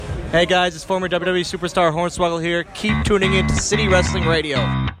Hey guys, it's former WWE superstar Hornswoggle here. Keep tuning in to City Wrestling Radio.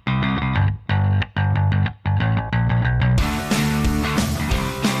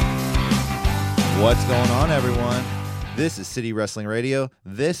 What's going on, everyone? This is City Wrestling Radio.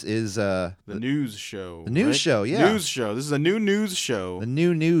 This is the news show. The news right? show, yeah. News show. This is a new news show. The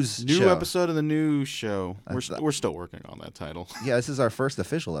new news New show. episode of the news show. That's We're still working on that title. Yeah, this is our first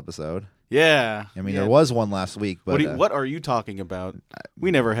official episode. Yeah. I mean, yeah. there was one last week, but What are you talking about?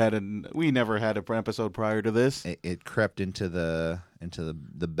 We never had an episode prior to this. it crept into the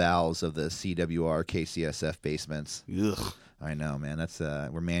bowels of the CWR KCSF basements. Ugh. I know, man. That's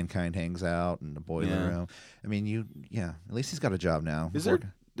where Mankind hangs out in the boiler room. I mean, at least he's got a job now. Is there a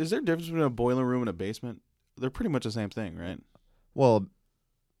difference between a boiler room and a basement? They're pretty much the same thing, right? Well,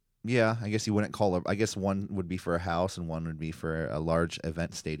 yeah, I guess you wouldn't call it. I guess one would be for a house and one would be for a large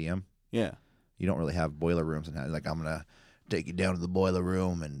event stadium. Yeah. You don't really have boiler rooms and like, I'm going to take you down to the boiler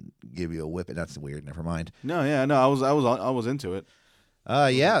room and give you a whipping. That's weird. Never mind. No, yeah, no, I was into it.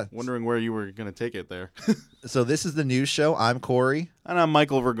 Yeah. Wondering where you were going to take it there. So this is the news show. I'm Corey. And I'm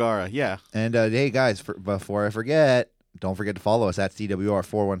Michael Vergara. Yeah. And hey, guys, before I forget, don't forget to follow us at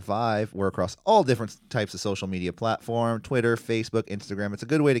CWR415. We're across all different types of social media platform, Twitter, Facebook, Instagram. It's a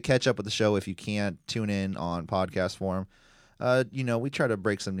good way to catch up with the show if you can't tune in on podcast form. We try to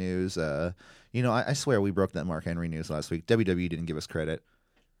break some news. I swear we broke that Mark Henry news last week. WWE didn't give us credit.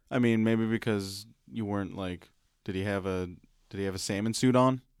 I mean, maybe because you weren't like, did he have a salmon suit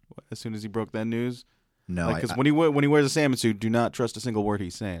on as soon as he broke that news? No, because when he wears a salmon suit, do not trust a single word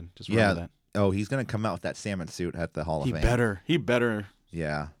he's saying. Just remember that. Oh, he's gonna come out with that salmon suit at the Hall of Fame. He better.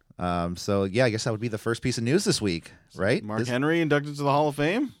 Yeah. So yeah, I guess that would be the first piece of news this week, right? Mark Henry inducted to the Hall of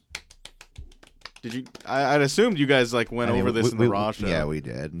Fame. Did you? I'd assumed you guys went over this in the Raw show. Yeah, we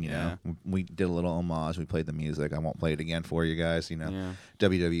did. You know, we did a little homage. We played the music. I won't play it again for you guys.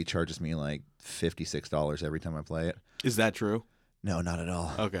 WWE charges me like $56 every time I play it. Is that true? No, not at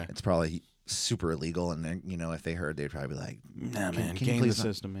all. Okay, it's probably super illegal, and then if they heard, they'd probably be like, "Nah, man, game the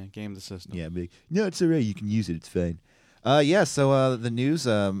system, man, game the system." Yeah, big. No, it's all right. You can use it. It's fine. So the news,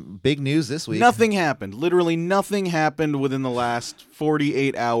 big news this week. Nothing happened. Literally nothing happened within the last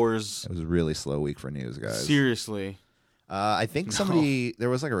 48 hours. It was a really slow week for news, guys. Seriously. I think there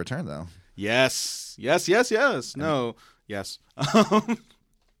was like a return, though. Yes. No. Yes.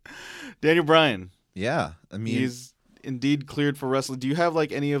 Daniel Bryan. Yeah. I mean, he's indeed cleared for wrestling. Do you have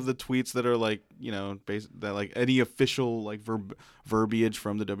any of the tweets that are any official verbiage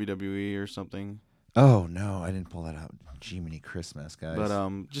from the WWE or something? Oh no, I didn't pull that out. Jiminy Christmas, guys.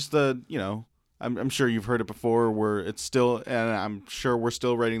 But just I'm sure you've heard it before. Where it's still, and I'm sure we're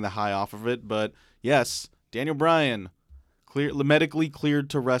still rating the high off of it. But yes, Daniel Bryan, medically cleared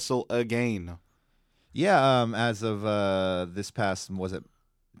to wrestle again. Yeah, as of this past, was it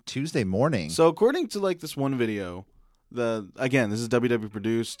Tuesday morning? So according to this one video, this is WWE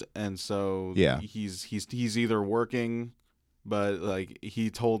produced, and so he's either working. But he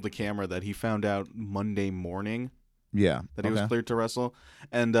told the camera that he found out Monday morning. Yeah, that he was cleared to wrestle,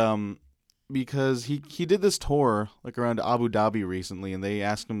 and because he did this tour around Abu Dhabi recently, and they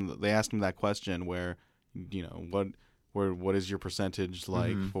asked him that question where, what is your percentage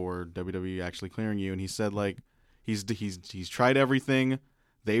for WWE actually clearing you? And he said he's tried everything,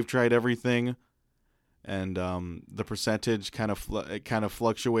 they've tried everything, and the percentage kind of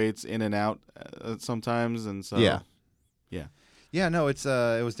fluctuates in and out sometimes, and so yeah. Yeah, no, it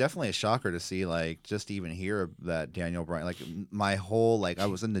was definitely a shocker to see, just even hear that Daniel Bryan, my whole, I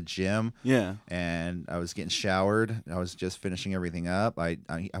was in the gym, and I was getting showered, I was just finishing everything up. I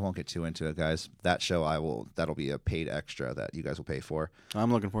won't get too into it, guys. That show, that'll be a paid extra that you guys will pay for.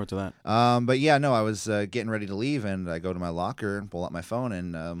 I'm looking forward to that. But yeah, no, I was getting ready to leave, and I go to my locker and pull out my phone,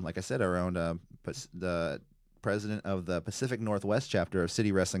 and like I said, around the president of the Pacific Northwest chapter of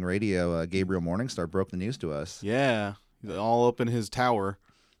City Wrestling Radio, Gabriel Morningstar, broke the news to us. Yeah. All up in his tower.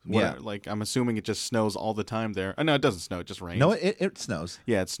 Yeah. I'm assuming it just snows all the time there. Oh, no, it doesn't snow. It just rains. No, it snows.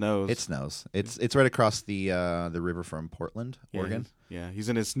 Yeah, it snows. It snows. It's right across the river from Portland, Oregon. He's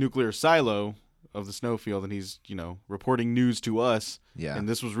in his nuclear silo of the snowfield, and he's reporting news to us. Yeah. And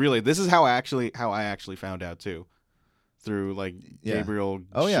this is how I actually found out too, through Gabriel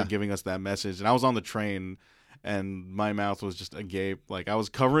giving us that message. And I was on the train, and my mouth was just agape. I was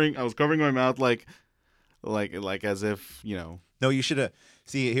covering my mouth like as if No, you should have.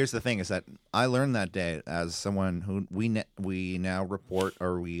 See, here's the thing: is that I learned that day as someone who we now report,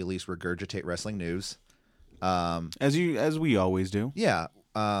 or we at least regurgitate wrestling news. As we always do. Yeah.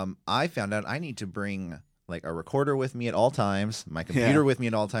 I found out I need to bring a recorder with me at all times, my computer with me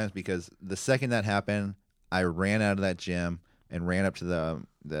at all times, because the second that happened, I ran out of that gym and ran up to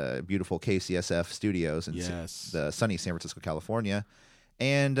the beautiful KCSF studios in Yes. the sunny San Francisco, California.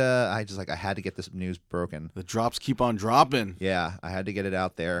 And I had to get this news broken. The drops keep on dropping. Yeah, I had to get it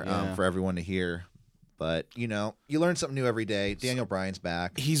out there Yeah. for everyone to hear. But, you learn something new every day. Daniel Bryan's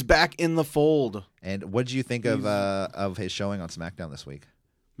back. He's back in the fold. And what did you think of his showing on SmackDown this week?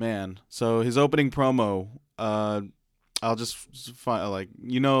 Man, so his opening promo, I'll just find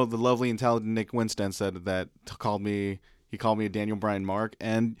the lovely and talented Nick Winstead said that he called me a Daniel Bryan mark,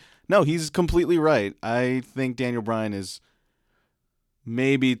 and no, he's completely right. I think Daniel Bryan is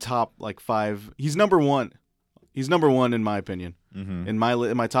maybe top 5. He's number 1. He's number 1 in my opinion. Mm-hmm. In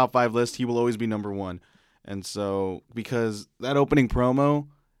my top 5 list, he will always be number 1. And so because that opening promo,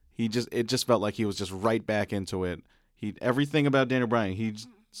 it just felt like he was just right back into it. Everything about Daniel Bryan,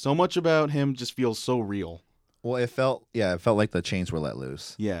 so much about him just feels so real. Well, it felt like the chains were let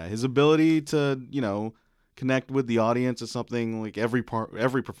loose. Yeah, his ability to, connect with the audience is something like every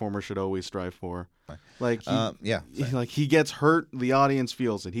performer should always strive for. Like he gets hurt, the audience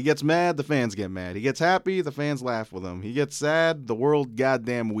feels it. He gets mad, the fans get mad. He gets happy, the fans laugh with him. He gets sad, the world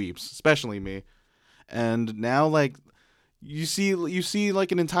goddamn weeps, especially me. And now you see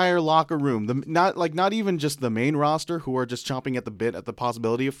an entire locker room, not even just the main roster who are just chomping at the bit at the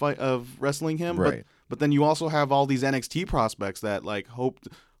possibility of wrestling him, right. But then you also have all these NXT prospects that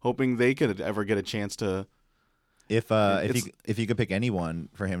hoping they could ever get a chance to. If you could pick anyone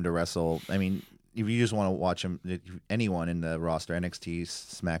for him to wrestle, I mean, if you just want to watch him, anyone in the roster, NXT,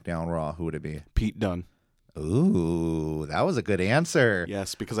 SmackDown, Raw, who would it be? Pete Dunne. Ooh, that was a good answer.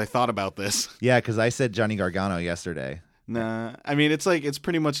 Yes, because I thought about this. Yeah, because I said Johnny Gargano yesterday. Nah, I mean it's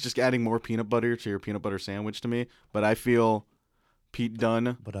pretty much just adding more peanut butter to your peanut butter sandwich to me. But I feel Pete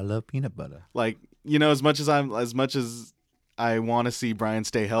Dunne. But I love peanut butter. As much as I want to see Bryan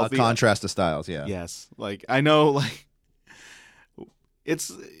stay healthy. A contrast to Styles, yeah. Yes, I know, it's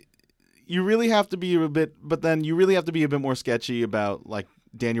you really have to be a bit, but then you really have to be a bit more sketchy about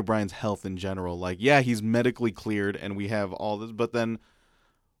Daniel Bryan's health in general. He's medically cleared and we have all this, but then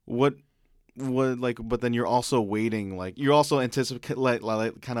but then you're also waiting, you're also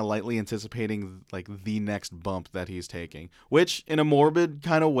kind of lightly anticipating the next bump that he's taking, which in a morbid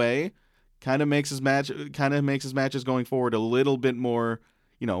kind of way kind of makes his matches going forward a little bit more,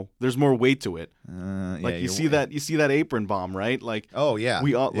 there's more weight to it. You see that apron bomb, right? Oh yeah,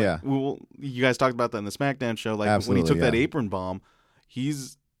 we all you guys talked about that in the SmackDown show. When he took that apron bomb,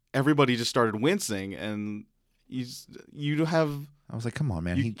 everybody just started wincing, and I was like, come on,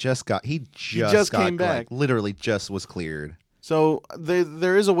 man, he just came back, literally just was cleared. So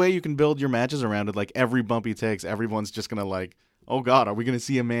there is a way you can build your matches around it. Every bump he takes, everyone's just gonna oh God, are we gonna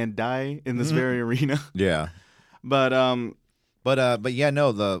see a man die in this very arena? Yeah, but yeah,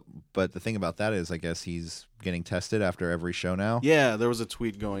 no. The thing about that is, I guess he's getting tested after every show now. Yeah, there was a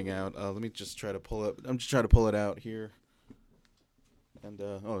tweet going out. Let me just try to pull it. I'm just trying to pull it out here. And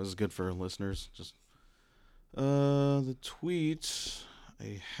this is good for listeners. Just the tweet,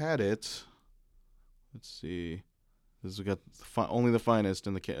 I had it. Let's see. We got only the finest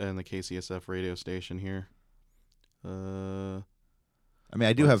in the KCSF radio station here. I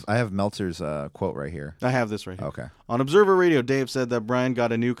mean, I have Meltzer's quote right here. I have this right here. Okay. On Observer Radio, Dave said that Bryan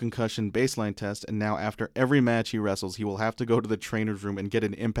got a new concussion baseline test, and now after every match he wrestles, he will have to go to the trainer's room and get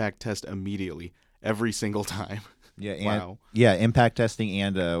an impact test immediately, every single time. Yeah. Wow. Yeah, impact testing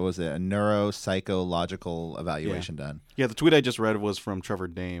and was it a neuropsychological evaluation done? Yeah, the tweet I just read was from Trevor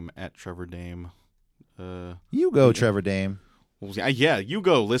Dame at Trevor Dame. You go, Trevor Dame. Well, yeah, you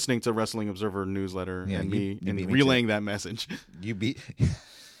go listening to Wrestling Observer newsletter and me relaying that message. You beat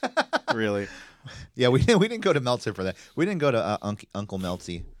really. Yeah, we didn't go to Meltzer for that. We didn't go to Uncle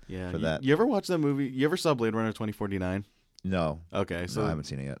Meltzy for that. You ever watch that movie? You ever saw Blade Runner 2049? No. Okay, so no, I haven't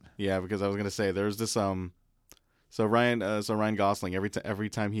seen it yet. Yeah, because I was gonna say there's this So Ryan Gosling, every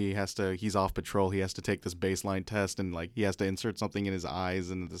time he's off patrol, he has to take this baseline test and he has to insert something in his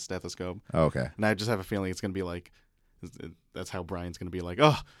eyes and the stethoscope. Oh, okay. And I just have a feeling it's gonna be that's how Bryan's gonna be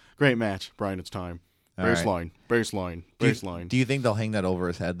oh, great match, Bryan, it's time. Baseline. Do you think they'll hang that over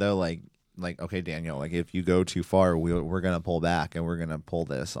his head though? Okay, Daniel, if you go too far, we're gonna pull back and we're gonna pull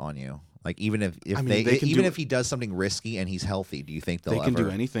this on you. Even if he does something risky and he's healthy, do you think they can do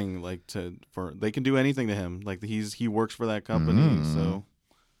anything they can do anything to him? He works for that company, so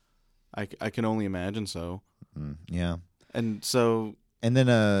I can only imagine so. Yeah. And so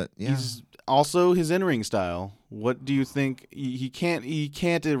then he's also his in-ring style. What do you think? He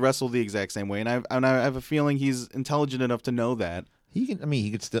can't wrestle the exact same way, and I have a feeling he's intelligent enough to know that. He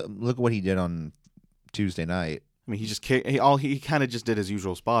could still look at what he did on Tuesday night. I mean, he just kicked. He kind of just did his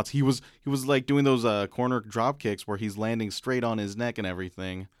usual spots. He was like doing those corner drop kicks where he's landing straight on his neck and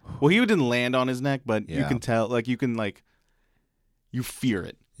everything. Well, he didn't land on his neck, but you can tell. Like you fear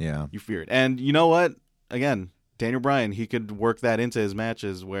it. Yeah. You fear it. And you know what? Again, Daniel Bryan, he could work that into his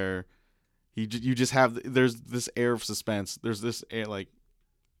matches where you just have there's this air of suspense. There's this air like.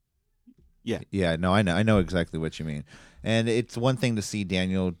 Yeah, no, I know exactly what you mean. And it's one thing to see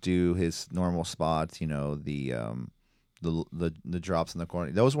Daniel do his normal spots, the drops in the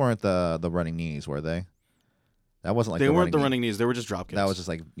corner. Those weren't the running knees, were they? That wasn't like they weren't the knee. running knees. They were just drop kicks. That was just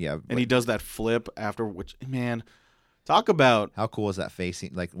like And he does that flip after, which man, talk about how cool was that face?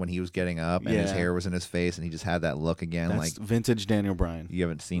 Like when he was getting up and his hair was in his face, and he just had that look again. That's like vintage Daniel Bryan. You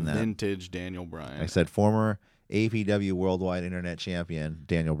haven't seen that. Vintage Daniel Bryan. Like I said, former APW Worldwide Internet Champion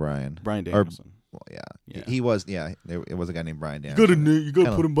Daniel Bryan. Bryan Danielson. Well, yeah. He was. Yeah, it was a guy named Bryan Danielson. You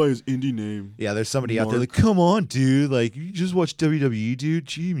gotta put him by his indie name. Yeah, there's somebody out there like, come on, dude. Like, you just watch WWE, dude.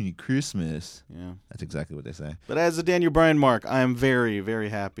 Jiminy Christmas. Yeah, that's exactly what they say. But as a Daniel Bryan mark, I am very, very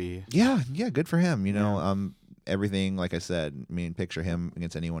happy. Yeah, good for him. Everything, like I said. I mean, picture him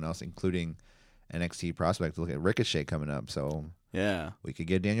against anyone else, including NXT prospect. Look at Ricochet coming up. So yeah, we could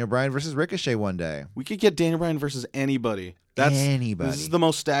get Daniel Bryan versus Ricochet one day. We could get Daniel Bryan versus anybody. Anybody. This is the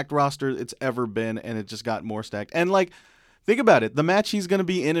most stacked roster it's ever been, and it just got more stacked. And like, think about it. The match he's going to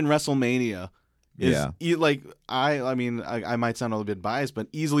be in WrestleMania is I might sound a little bit biased, but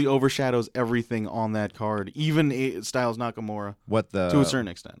easily overshadows everything on that card, even Styles Nakamura. To a certain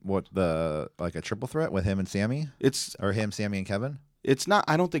extent. Like a triple threat with him and Sammy? Or him, Sammy, and Kevin? It's not.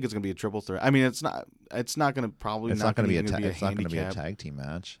 I don't think it's going to be a triple threat. I mean, it's not. It's not going to probably. It's not going to be a tag team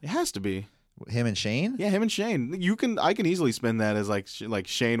match. It has to be. Him and Shane? Yeah, him and Shane. I can easily spin that as like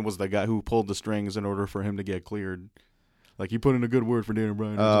Shane was the guy who pulled the strings in order for him to get cleared. Like he put in a good word for Daniel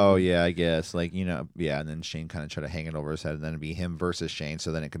Bryan. Oh yeah, I guess. And then Shane kind of tried to hang it over his head, and then it'd be him versus Shane.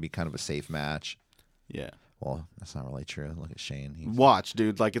 So then it could be kind of a safe match. Yeah. Well, that's not really true. Look at Shane. Watch,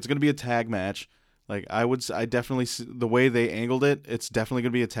 dude. Like it's gonna be a tag match. Like I definitely the way they angled it, it's definitely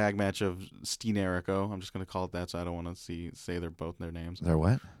gonna be a tag match of Steen Erico. I'm just gonna call it that, so I don't want to say they're both their names. They're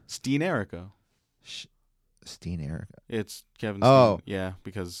what? Steen Erico. Steen Erico. It's Kevin. Oh, Steen. Yeah,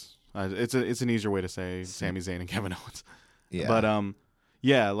 because it's an easier way to say Sami Zayn and Kevin Owens. Yeah. But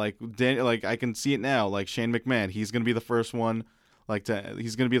like I can see it now. Like Shane McMahon, he's gonna be the first one.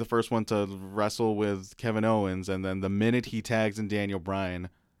 He's gonna be the first one to wrestle with Kevin Owens, and then the minute he tags in Daniel Bryan.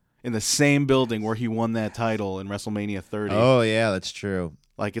 In the same building where he won that title in WrestleMania 30. Oh yeah, that's true.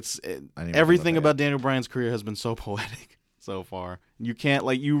 Like everything about Daniel Bryan's career has been so poetic so far. You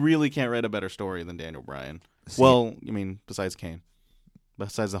really can't write a better story than Daniel Bryan. Well, I mean, besides Kane,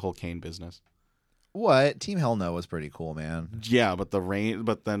 besides the whole Kane business. What? Team Hell No was pretty cool, man. Yeah, but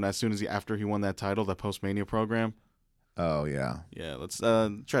then as soon as after he won that title, the Post-Mania program. Oh yeah. Yeah, let's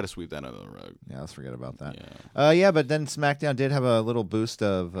try to sweep that under the rug. Yeah, let's forget about that. Yeah. But then SmackDown did have a little boost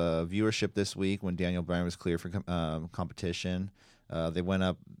of viewership this week when Daniel Bryan was cleared for competition. They went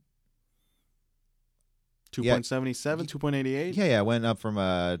up 2.77, 2.88. Yeah, it went up from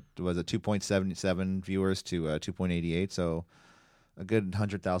 2.77 viewers to 2.88. So a good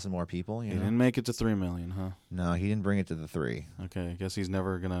 100,000 more people. He didn't make it to 3 million, huh? No, he didn't bring it to the 3. Okay, I guess he's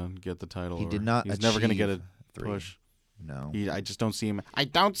never gonna get the title. He did not. He's never gonna get a 3. push. No, I just don't see him. I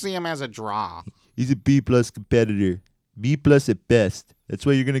don't see him as a draw. He's a B+ competitor. B+ at best. That's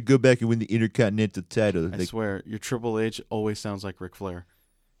why you're gonna go back and win the Intercontinental title. I swear, your Triple H always sounds like Ric Flair.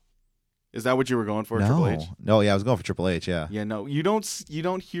 Is that what you were going for, Triple H? No, yeah, I was going for Triple H. Yeah. Yeah, no, you don't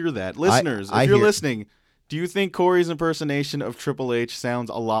hear that, listeners. If you're listening, do you think Corey's impersonation of Triple H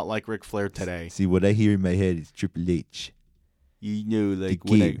sounds a lot like Ric Flair today? See, what I hear in my head is Triple H. You know, like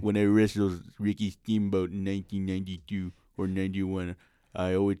when I wrestled Ricky Steamboat in 1992 or 91,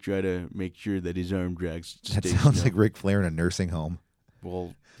 I always try to make sure that his arm drags. That sounds like Ric Flair in a nursing home.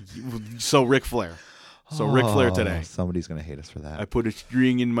 Well, so Ric Flair. So Ric Flair today. Somebody's going to hate us for that. I put a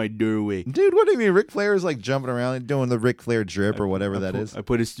string in my doorway. Dude, what do you mean? Ric Flair is like jumping around and doing the Ric Flair drip or whatever that is. I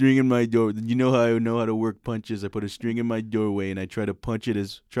put a string in my door. You know how I know how to work punches? I put a string in my doorway and I try to punch it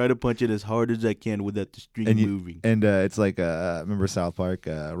as hard as I can without the string moving. And it's like, remember South Park?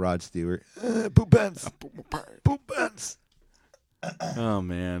 Rod Stewart. Poop pants. Poop pants. Oh,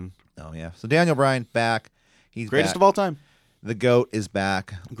 man. Oh, yeah. So Daniel Bryan back. He's greatest back. of all time. The GOAT is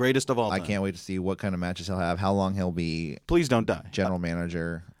back. Greatest of all time. I can't wait to see what kind of matches he'll have, how long he'll be. Please don't die. General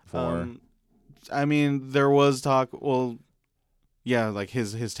manager for. I mean, there was talk. Well, yeah, like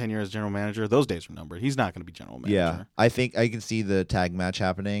his tenure as general manager, those days are numbered. He's not going to be general manager. Yeah, I think I can see the tag match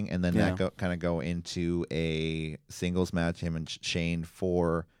happening, and then Yeah. that kind of go into a singles match, him and Shane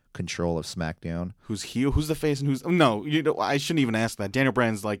for control of SmackDown. Who's heel? Who's the face and who's no? I shouldn't even ask that. Daniel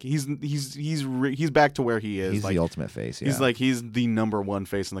Bryan's like he's back to where he is. He's like, the ultimate face. Yeah. He's the number one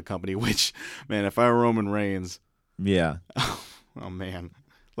face in the company. Which, man, if I were Roman Reigns, yeah. oh man,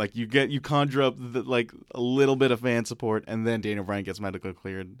 like you conjure up a little bit of fan support, and then Daniel Bryan gets medically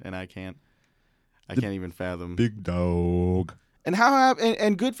cleared, and I can't even fathom. Big dog. And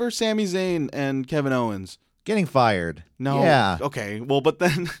and good for Sami Zayn and Kevin Owens. Getting fired. No. Yeah. Okay. Well, but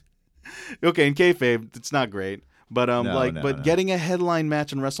then, okay, in kayfabe, it's not great. But No. getting a headline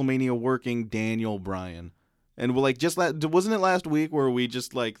match in WrestleMania working Daniel Bryan, and wasn't it last week where we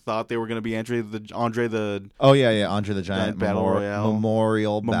just thought they were going to be Andre the Oh yeah. Andre the Giant Battle Royale.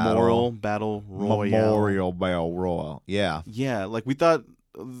 Memorial Battle Royale. Memorial Battle Royal. Yeah. Yeah, we thought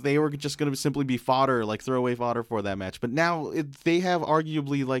they were just going to simply be fodder, throwaway fodder for that match. But now they have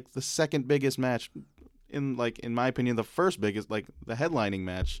arguably the second biggest match in my opinion, the first biggest, the headlining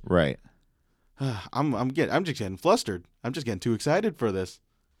match. Right. I'm just getting flustered. I'm just getting too excited for this.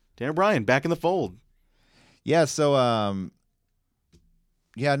 Daniel Bryan back in the fold. Yeah. So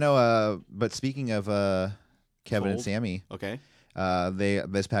but speaking of Kevin and Fold? Sammy, Okay. they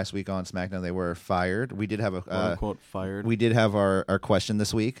this past week on SmackDown they were fired. We did have Quote unquote fired. we did have our question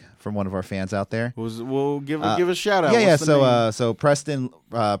this week from one of our fans out there. We'll give a shout out. Yeah. What's the name? So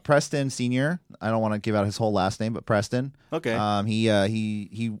Preston Senior. I don't want to give out his whole last name, but Preston. Okay.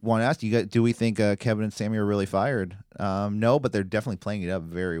 He wanted to ask do we think Kevin and Sammy are really fired? No, but they're definitely playing it up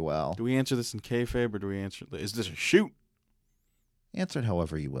very well. Do we answer this in kayfabe or do we answer? Is this a shoot? Answer it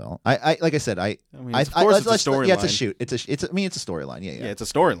however you will. I like I said, I mean, of course it's a storyline. Yeah, it's a shoot. It's a storyline. Yeah. Yeah, it's a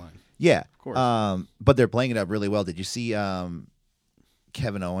storyline. Yeah. Of course. But they're playing it up really well. Did you see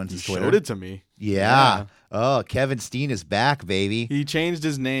Kevin Owens' You Twitter? showed it to me. Yeah. Oh, Kevin Steen is back, baby. He changed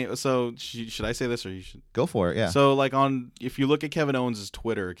his name. So should I say this or you should? Go for it. Yeah. So if you look at Kevin Owens'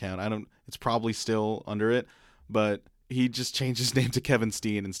 Twitter account, it's probably still under it, but he just changed his name to Kevin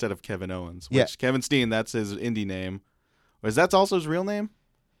Steen instead of Kevin Owens. Which Yeah. Kevin Steen, that's his indie name. Or is that also his real name?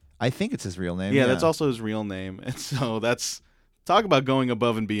 I think it's his real name. Yeah, that's also his real name. And so talk about going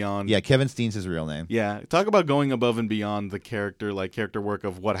above and beyond. Yeah, Kevin Steen's his real name. Yeah, talk about going above and beyond the character work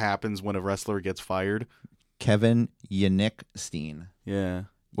of what happens when a wrestler gets fired. Kevin Yannick Steen. Yeah.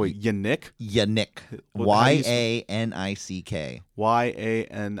 Wait, Yannick? Yannick. How do you Yanick.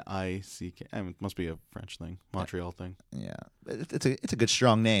 Yanick. It must be a French thing, Montreal thing. Yeah. It's a good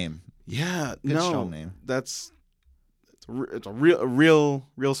strong name. Yeah, Good strong name. It's a real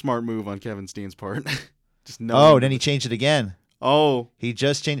smart move on Kevin Steen's part. Just Then he changed it again. Oh, He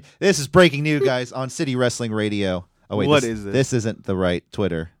just changed. This is breaking news, guys, on City Wrestling Radio. Oh wait, What is this? This isn't the right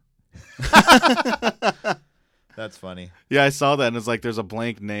Twitter. That's funny. yeah, I saw that, and it's there's a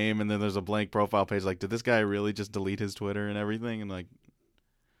blank name, and then there's a blank profile page. Did this guy really just delete his Twitter and everything? And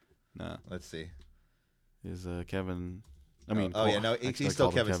nah, Let's see. is Kevin? He's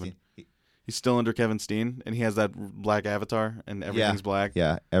still Kevin Steen. He's still under Kevin Steen, and he has that black avatar, and everything's black.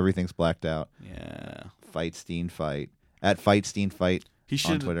 Yeah, everything's blacked out. Yeah. Fight Steen fight at Fight Steen fight He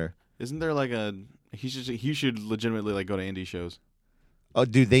should. on Twitter. Isn't there he should legitimately go to indie shows. Oh,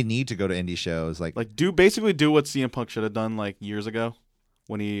 dude, they need to go to indie shows Basically do what CM Punk should have done years ago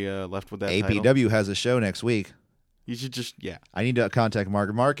when he left with that APW title. has a show next week. You should just I need to contact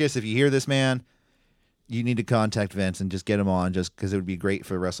Marcus. If you hear this, man, you need to contact Vince and just get him on, just because it would be great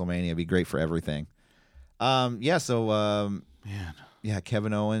for WrestleMania. It'd be great for everything. man. Yeah,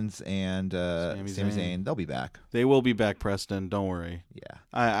 Kevin Owens and Sami Zayn. Zayn, they'll be back. They will be back, Preston. Don't worry.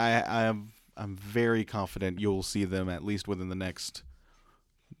 Yeah. I'm very confident you'll see them at least within the next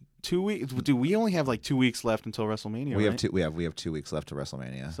 2 weeks. Do we only have 2 weeks left until WrestleMania? We right? have 2 weeks left to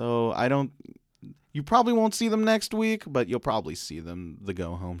WrestleMania. So you probably won't see them next week, but you'll probably see them the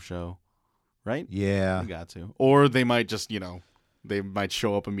go home show, right? Yeah. You got to, or they might just they might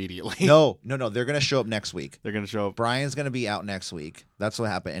show up immediately. No. They're gonna show up next week. They're gonna show up. Brian's gonna be out next week. That's what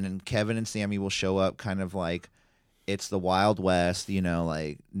happened. And then Kevin and Sammy will show up, kind of it's the Wild West.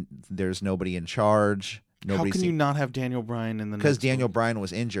 There's nobody in charge. How can you not have Daniel Bryan in the? Because next Daniel one? Bryan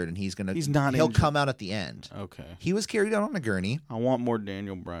was injured, and he'll injured. come out at the end. Okay. He was carried out on a gurney, I want more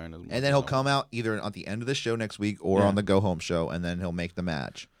Daniel Bryan. and then he'll come out either at the end of the show next week or on the go home show, and then he'll make the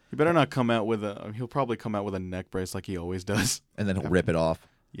match, He better not come out with he'll probably come out with a neck brace like he always does. and then he'll rip it off.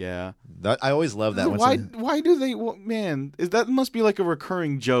 Yeah. I always love that. Why do they? Man, that must be a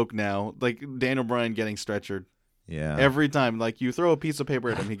recurring joke now. Daniel Bryan getting stretchered Yeah. every time. You throw a piece of paper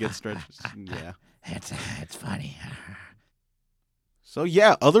at him, he gets stretched. Yeah. It's funny. So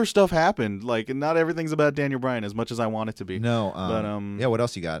yeah, other stuff happened. Not everything's about Daniel Bryan as much as I want it to be. No. But yeah. What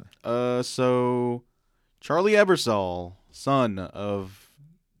else you got? So Charlie Ebersol, son of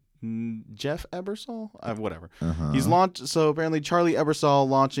Jeff Ebersol, whatever. Uh-huh. He's launched. So apparently, Charlie Ebersol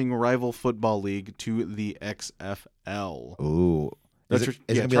launching rival football league to the XFL. Ooh. Is it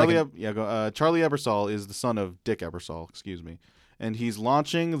gonna be Charlie. like Charlie Ebersol is the son of Dick Ebersol. Excuse me, and he's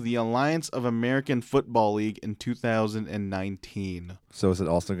launching the Alliance of American Football League in 2019. so is it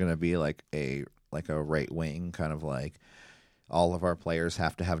also going to be like a right wing kind of like all of our players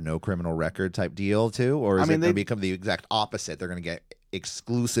have to have no criminal record type deal too, or is it going to become the exact opposite? They're going to get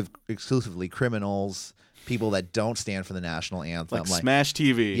exclusively criminals, people that don't stand for the national anthem, Like Smash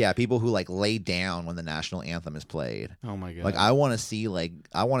TV. Yeah, people who like lay down when the national anthem is played. Oh my god. Like I want to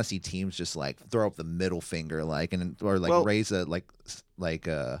see teams just like throw up the middle finger or raise a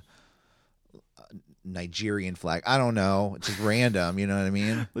Nigerian flag. I don't know. It's just random, you know what I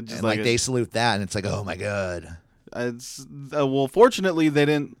mean? Just And like they salute that and it's like, "Oh my god." It's well, fortunately they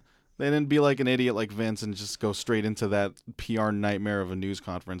didn't be like an idiot like Vince and just go straight into that PR nightmare of a news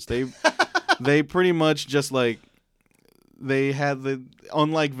conference. They pretty much just like they had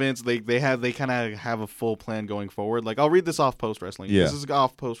unlike Vince, they kind of have a full plan going forward. Like I'll read this off Post Wrestling. Yeah. This is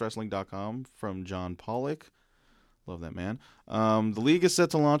off postwrestling.com from John Pollock. Love that man. The league is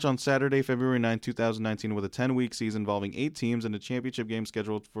set to launch on Saturday, February 9, 2019 with a 10-week season involving 8 teams and a championship game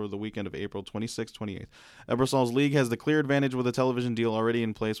scheduled for the weekend of April 26th, 28th. Ebersol's league has the clear advantage with a television deal already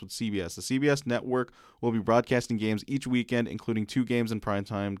in place with CBS. The CBS network will be broadcasting games each weekend, including 2 games in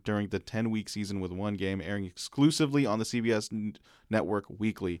primetime during the 10-week season with 1 game airing exclusively on the CBS network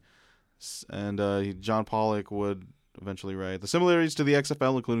weekly. And John Pollock would eventually write, the similarities to the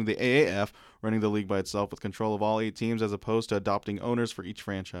XFL, including the AAF, running the league by itself with control of all 8 teams as opposed to adopting owners for each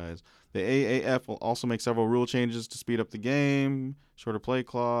franchise. The AAF will also make several rule changes to speed up the game, shorter play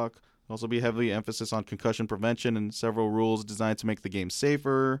clock, also be heavily emphasis on concussion prevention and several rules designed to make the game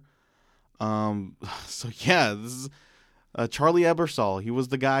safer. This is Charlie Ebersol. He was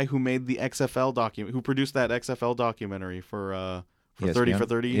the guy who made the XFL document, who produced that XFL documentary for 30 for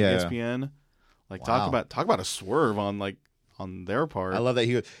 30 ESPN. Like Wow. talk about a swerve on their part. I love that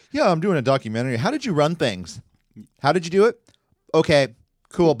he goes, "Yeah, I'm doing a documentary. How did you run things? How did you do it? Okay,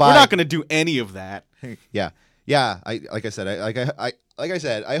 cool. Bye." We're not going to do any of that. Yeah. Like I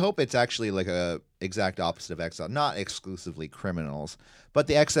said, I hope it's actually like a exact opposite of XFL, not exclusively criminals, but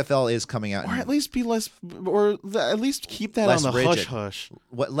the XFL is coming out, Or at least be less, at least keep that Less on the rigid. hush.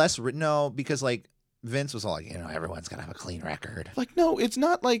 No, because like Vince was all like, everyone's gonna have a clean record. Like, no, it's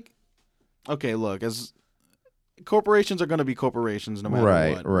not like, okay, look, as corporations are going to be corporations no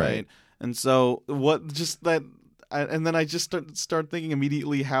matter what, right? And so and then I just start thinking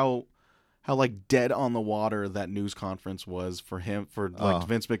immediately how like dead on the water that news conference was for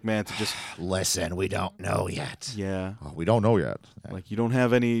Vince McMahon to just Listen, we don't know yet. yeah, We don't know yet. like you don't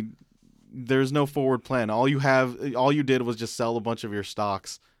have any, there's no forward plan. All you did was just sell a bunch of your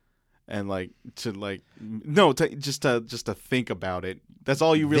stocks and just to think about it. That's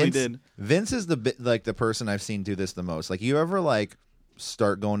all you really did. Vince is the person I've seen do this the most. Like, you ever like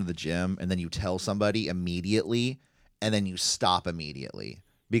start going to the gym and then you tell somebody immediately and then you stop immediately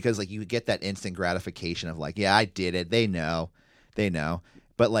because like you get that instant gratification of like, yeah, I did it. They know.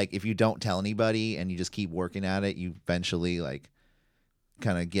 But like if you don't tell anybody and you just keep working at it, you eventually like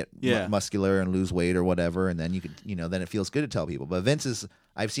kind of get muscular and lose weight or whatever, and then you could, then it feels good to tell people. But Vince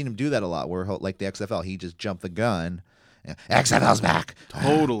I've seen him do that a lot. Where like the XFL, he just jumped the gun. XFL's back.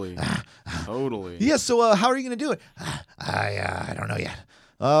 Totally. Yeah. So how are you going to do it? I don't know yet.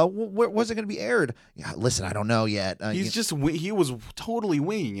 Where's it going to be aired? Yeah. Listen, I don't know yet. He was totally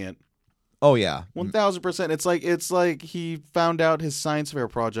winging it. Oh yeah, 1000%. It's like he found out his science fair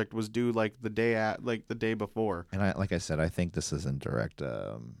project was due like the day before. And I said, I think this is in direct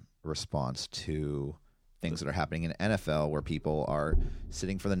response to things that are happening in NFL where people are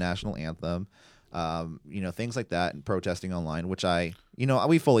sitting for the national anthem. Things like that, and protesting online, which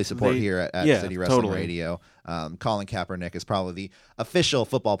we fully support here at City Wrestling Radio. Colin Kaepernick is probably the official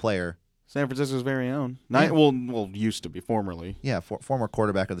football player. San Francisco's very own. Used to be, formerly. Yeah, former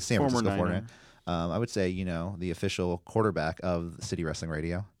quarterback of the San Former Francisco Niner. 49ers. I would say, the official quarterback of City Wrestling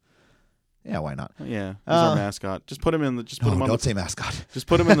Radio. Yeah, why not? Yeah, he's our mascot. Just put him in don't say mascot. Just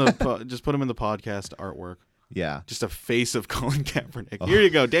put him in the podcast artwork. Yeah. Just a face of Colin Kaepernick. Oh. Here you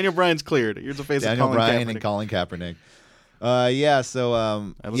go. Daniel Bryan's cleared. Here's a face of Colin Bryan Kaepernick. and Colin Kaepernick. So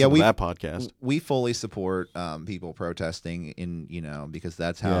I listened to that podcast. We fully support people protesting because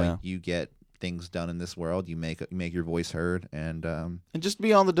that's how you get things done in this world. You make your voice heard, and just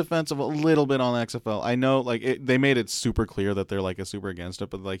be on the defensive a little bit on XFL. I know they made it super clear that they're super against it,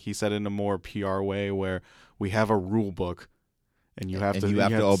 but he said it in a more PR way where we have a rule book. and you have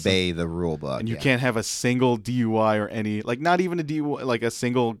to obey the rule book, and you can't have a single DUI or any, like, not even a DUI, like a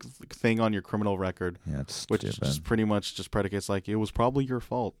single thing on your criminal record. Yeah, it's which stupid. just pretty much just predicates like it was probably your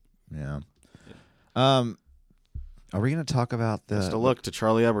fault. Yeah. Are we going to talk about the? Best of luck to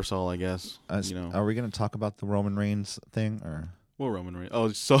Charlie Ebersol, I guess. Are we going to talk about the Roman Reigns thing or? Well, Roman Reigns.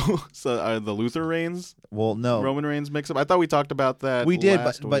 Oh, so the Luther Reigns? Well, no. Roman Reigns mix up. I thought we talked about that. We did,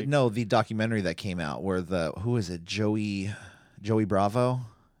 last but week. no, the documentary that came out where who is it? Joey Bravo,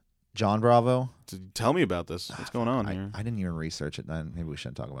 John Bravo. Tell me about this. What's going on here? I didn't even research it. Then maybe we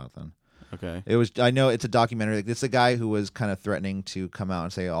shouldn't talk about it then. Okay. It was. I know it's a documentary. It's a guy who was kind of threatening to come out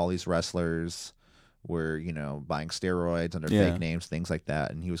and say all these wrestlers were, buying steroids under fake names, things like that,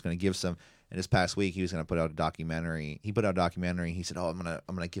 and he was going to give some. And this past week, he was going to put out a documentary. He put out a documentary. He said, "Oh, I'm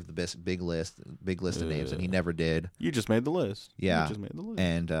gonna give the big list of names," and he never did. You just made the list. Yeah, you just made the list.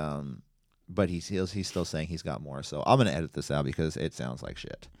 And but he's still saying he's got more. So I'm gonna edit this out because it sounds like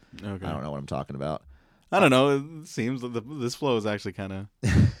shit. Okay. I don't know what I'm talking about. I don't know. It seems that this flow is actually kind of.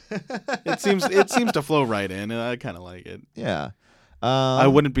 it seems to flow right in, and I kind of like it. Yeah. I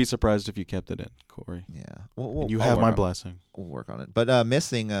wouldn't be surprised if you kept it in, Corey. Yeah. You have my blessing. We'll work on it. But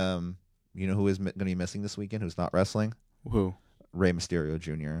missing. You know who is going to be missing this weekend? Who's not wrestling? Who? Rey Mysterio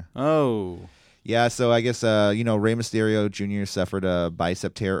Jr. Oh. Yeah, so I guess Rey Mysterio Jr. suffered a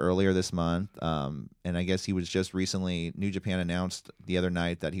bicep tear earlier this month, and I guess he was just recently. New Japan announced the other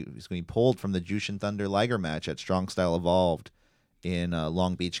night that he was going to be pulled from the Jushin Thunder Liger match at Strong Style Evolved in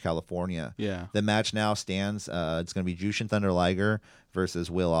Long Beach, California. Yeah. The match now stands. It's going to be Jushin Thunder Liger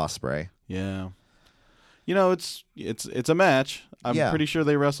versus Will Ospreay. Yeah. It's a match. I'm pretty sure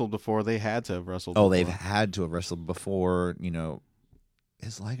they wrestled before. They had to have wrestled before. Oh, they've had to have wrestled before.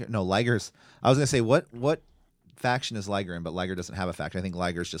 Is Liger? No, Liger's. I was gonna say what faction is Liger in, but Liger doesn't have a faction. I think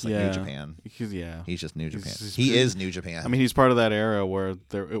Liger's just like New Japan. He's just New Japan. He is New Japan. I mean, he's part of that era where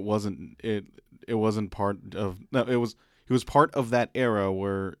it wasn't part of. No, he was part of that era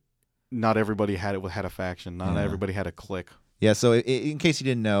where not everybody had a faction. Not everybody had a clique. Yeah, so in case you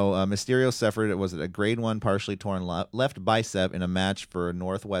didn't know, Mysterio suffered a grade 1 partially torn left bicep in a match for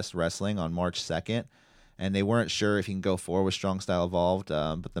Northwest Wrestling on March 2nd, and they weren't sure if he can go forward with Strong Style Evolved,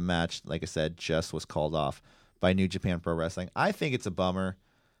 but the match, like I said, just was called off by New Japan Pro Wrestling. I think it's a bummer,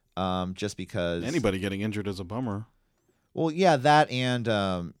 just because... Anybody getting injured is a bummer. Well, yeah, that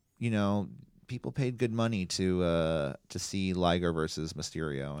and, people paid good money to see Liger versus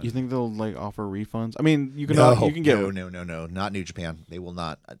Mysterio. And you think they'll offer refunds? I mean, you can get no, not New Japan. They will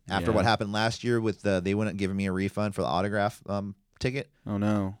not. After what happened last year with they wouldn't give me a refund for the autograph ticket. Oh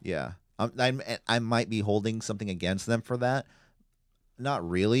no. Yeah, I might be holding something against them for that. Not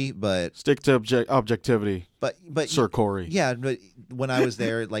really, but stick to objectivity. But Sir Corey. Yeah, but when I was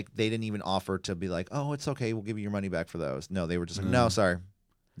there, they didn't even offer to be like, oh, it's okay, we'll give you your money back for those. No, they were just like, no, sorry.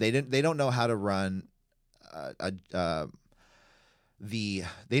 They don't know how to run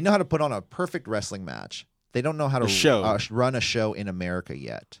they know how to put on a perfect wrestling match. They don't know how to run a show in America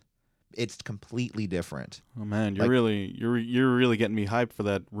yet. It's completely different. Oh man, you're really getting me hyped for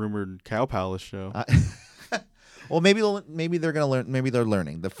that rumored Cow Palace show. Well, maybe they're gonna learn. Maybe they're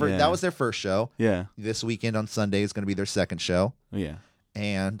learning. That was their first show. Yeah. This weekend on Sunday is going to be their second show. Yeah.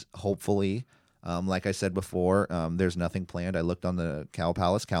 And hopefully. Like I said before, there's nothing planned. I looked on the Cow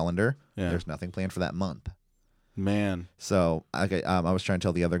Palace calendar. Yeah. There's nothing planned for that month. Man. So I was trying to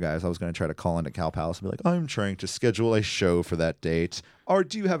tell the other guys I was going to try to call into Cow Palace and be like, I'm trying to schedule a show for that date. Or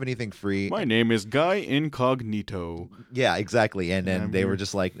do you have anything free? My name is Guy Incognito. Yeah, exactly. And then they were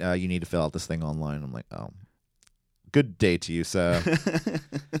just like, you need to fill out this thing online. I'm like, oh, good day to you, sir.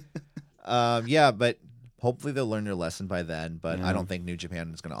 Yeah, but... hopefully they'll learn their lesson by then, but I don't think New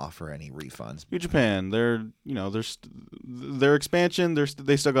Japan is going to offer any refunds. New Japan, their expansion,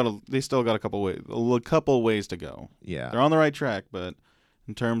 they still got a couple ways to go. Yeah, they're on the right track, but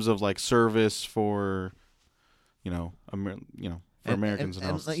in terms of service for, for Americans and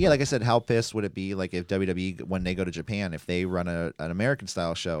all. Yeah, like I said, how pissed would it be if WWE when they go to Japan if they run an American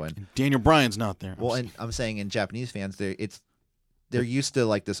style show and Daniel Bryan's not there? Well, and I'm saying in Japanese fans, they're used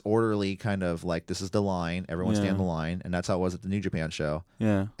to this orderly kind of this is the line, everyone stand in the line, and that's how it was at the New Japan show.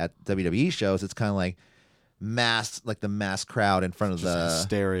 Yeah. At WWE shows, it's kind of the mass crowd in front of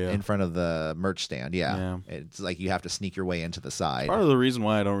the merch stand. Yeah. It's you have to sneak your way into the side. Part of the reason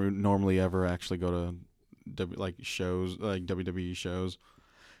why I don't normally ever actually go to shows WWE shows.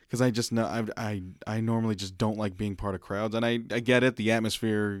 Because I just know I normally just don't like being part of crowds, and I get it. The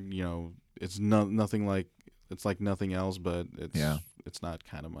atmosphere, it's nothing like. It's like nothing else, but it's not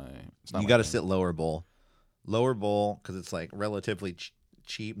kind of my. It's not. You got to sit lower bowl because it's relatively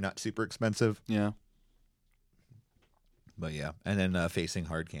cheap, not super expensive. Yeah. But yeah, and then facing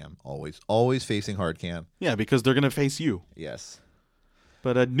hard cam, always facing hard cam. Yeah, because they're gonna face you. Yes.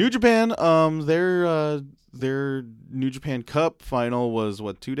 But New Japan, their New Japan Cup final was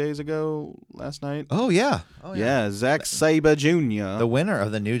 2 days ago, last night. Oh yeah. Yeah, Zack Sabre Jr. The winner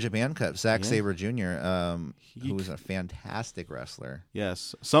of the New Japan Cup, Zack Yeah. Sabre Jr., who is a fantastic wrestler.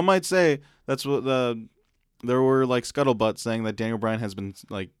 Yes, some might say that's what there were like scuttlebutt saying that Daniel Bryan has been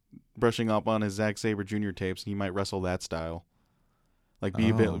like brushing up on his Zack Sabre Jr. tapes, and he might wrestle that style, like be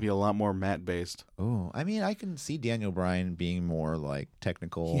a lot more mat based. Oh, I mean, I can see Daniel Bryan being more like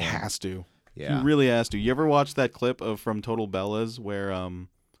technical. He has to. Yeah. He really has to. You ever watch that clip from Total Bellas where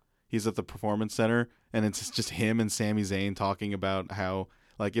he's at the Performance Center and it's just him and Sami Zayn talking about how,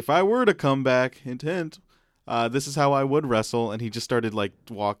 like, if I were to come back, hint hint, this is how I would wrestle, and he just started like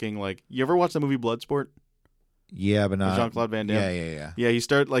walking like. You ever watch the movie Bloodsport? Yeah, but not Jean-Claude Van Damme. Yeah. Yeah, he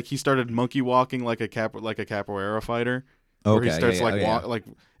started monkey walking like a capoeira fighter. Where Okay. he starts yeah. like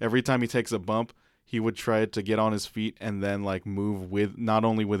every time he takes a bump, he would try to get on his feet and then like move with not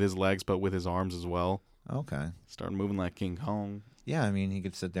only with his legs but with his arms as well. Okay. Start moving like King Kong. Yeah, I mean, he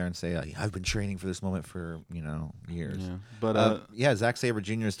could sit there and say, "I've been training for this moment for years." Yeah, but Zack Sabre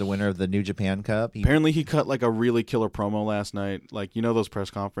Jr. is the winner of the New Japan Cup. apparently he cut like a really killer promo last night. Like those press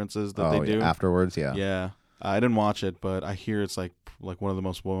conferences that they do afterwards. Yeah. Yeah, I didn't watch it, but I hear it's like one of the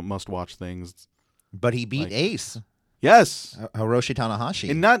most must watch things. But he beat Like- Ace Yes. Hiroshi Tanahashi.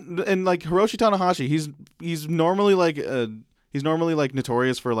 And like Hiroshi Tanahashi, he's normally like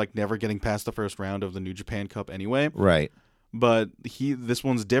notorious for like never getting past the first round of the New Japan Cup anyway. Right. But this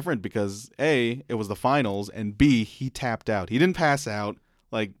one's different because A, it was the finals, and B, he tapped out. He didn't pass out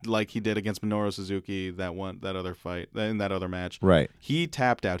like he did against Minoru Suzuki that other fight in that other match. Right. He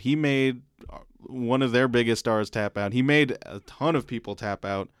tapped out. He made one of their biggest stars tap out. He made a ton of people tap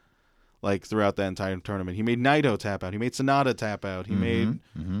out. Like throughout that entire tournament, he made Naito tap out. He made Sonata tap out. He made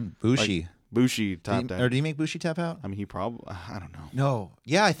Bushi. Bushi tapped out. Or did he make Bushi tap out? I mean, he probably. I don't know. No.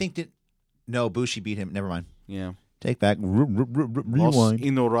 Yeah, I think No, Bushi beat him. Never mind. Yeah. Take back. Los Rewind.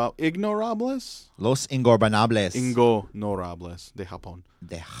 Ignorables. Los Ingoranables. Ignorables de Japón.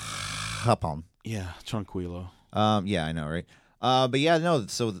 De Japón. Yeah, tranquilo. Yeah, I know, right? But yeah, no.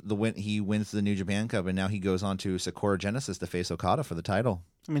 So he wins the New Japan Cup, and now he goes on to Sakura Genesis to face Okada for the title.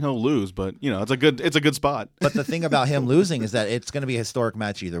 I mean, he'll lose, but it's a good spot. But the thing about him losing is that it's going to be a historic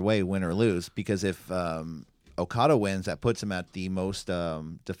match either way, win or lose. Because if Okada wins, that puts him at the most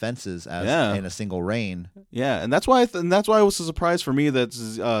defenses in a single reign. Yeah, and that's why it was a surprise for me that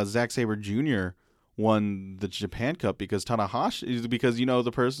Zack Sabre Jr. won the Japan Cup because Tanahashi, because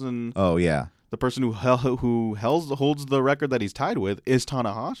the person. Oh yeah. The person who holds the record that he's tied with is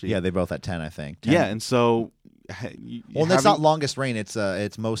Tanahashi. Yeah, they both at 10, I think. 10. Yeah, and so. That's not longest reign.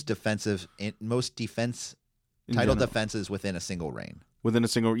 It's most defensive, title defenses within a single reign. Within a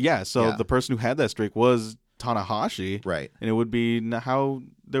single, yeah. So Yeah. the person who had that streak was Tanahashi, Right. and it would be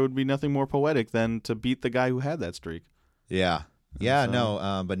there would be nothing more poetic than to beat the guy who had that streak. Yeah. Yeah. So-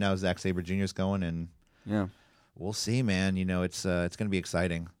 No. But now Zack Sabre Jr. is going, and Yeah. we'll see, man. It's going to be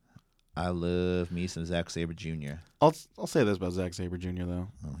exciting. I love me some Zack Sabre Jr. I'll say this about Zack Sabre Jr. though.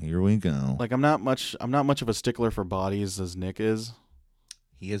 Oh, here we go. Like I'm not much of a stickler for bodies as Nick is,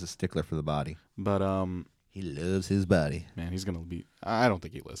 He is a stickler for the body. but He loves his body. man, he's gonna be. I don't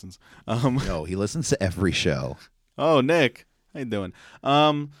think he listens. No, he listens to every show. Oh, Nick, how you doing?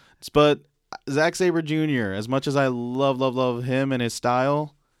 But Zack Sabre Jr. As much as I love him and his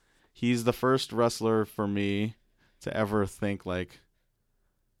style, he's the first wrestler for me to ever think like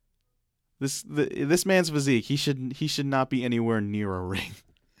this man's physique. He should not be anywhere near a ring.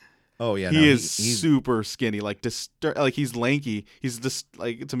 Oh yeah, He is super skinny, like like he's lanky. He's just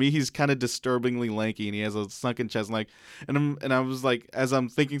like to me, he's kind of disturbingly lanky, and he has a sunken chest. And I was like, as I'm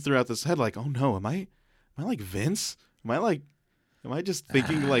thinking throughout this head, like, oh no, am I like Vince? Am I just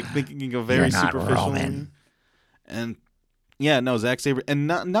thinking a very You're not superficial? Roman. And yeah, no, Zack Sabre, and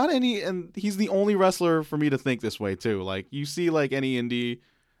not any, and he's the only wrestler for me to think this way too. Like you see, like any indie,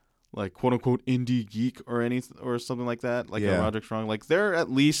 like quote unquote indie geek or something like that, like a Roderick Strong, like they're at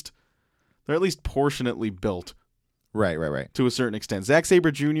least proportionately built, right. to a certain extent. Zack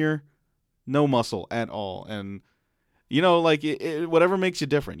Sabre Jr., no muscle at all, and like whatever makes you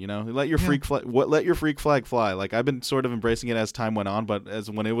different. Let your freak flag fly. Like I've been sort of embracing it as time went on, but as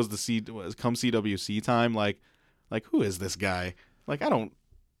when it was come CWC time, like who is this guy? Like I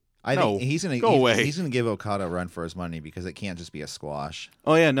think he's gonna go away. He's gonna give Okada a run for his money because it can't just be a squash.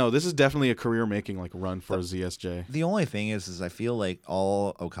 Oh yeah, no, this is definitely a career making run for ZSJ. The only thing is I feel like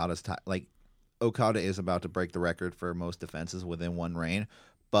all Okada's Okada is about to break the record for most defenses within one reign,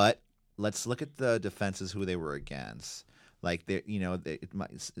 but let's look at the defenses who they were against. Like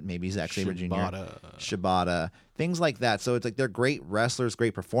maybe Zack Sabre Jr., Shibata. Shibata, things like that. So it's like they're great wrestlers,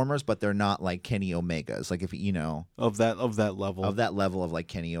 great performers, but they're not like Kenny Omegas. Like if of that level. of that level of like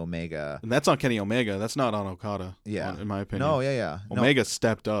Kenny Omega. And that's on Kenny Omega. That's not on Okada. Yeah, in my opinion. No, yeah. Omega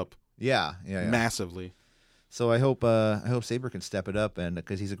stepped up Yeah. massively. So I hope Sabre can step it up, and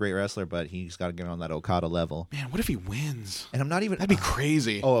because he's a great wrestler, but he's got to get on that Okada level. Man, what if he wins? And I'm not even. That'd be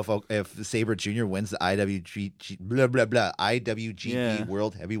crazy. Oh, if Sabre Jr. wins the IWGP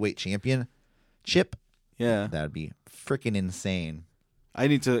World Heavyweight Championship, Yeah, that'd be freaking insane. I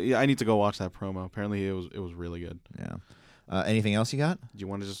need to go watch that promo. Apparently, it was really good. Yeah. Anything else you got? Do you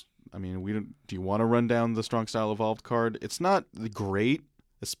want to just? I mean, do you want to run down the Strong Style Evolved card? It's not great,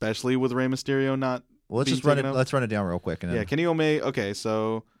 especially with Rey Mysterio not. Well, let's being just run it. taken out. Let's run it down real quick. And then, Yeah, Kenny Omega. Okay,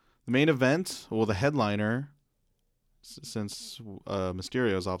 so the main event, the headliner, since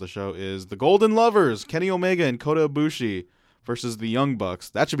Mysterio's off the show, is the Golden Lovers, Kenny Omega and Kota Ibushi versus the Young Bucks.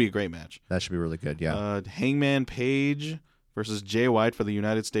 That should be a great match. that should be really good. Yeah. Hangman Page versus Jay White for the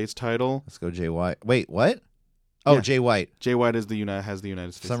United States title. Let's go, Jay White. Wait, what? Oh, Yeah. Jay White. Jay White has the United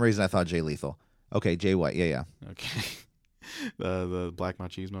For States. some reason, I thought Jay Lethal. Okay, Jay White. Yeah. Okay. The Black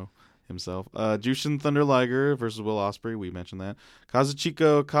Machismo himself. Jushin Thunder Liger versus Will Ospreay. We mentioned that. Kazuchika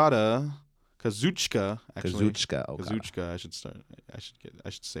Okada. Kazuchika, actually. Kazuchika. Okay. Kazuchika, I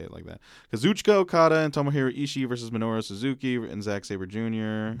should say it like that. Kazuchika Okada and Tomohiro Ishii versus Minoru Suzuki and Zack Sabre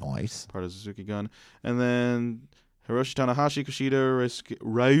Jr. Nice. Part of Suzuki Gun. And then Hiroshi Tanahashi, Kushida,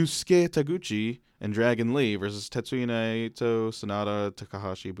 Ryusuke Taguchi, and Dragon Lee versus Tetsuya Naito, Sanada,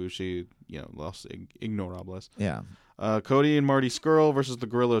 Takahashi, Ibushi, Los Ignorables. Yeah. Cody and Marty Scurll versus the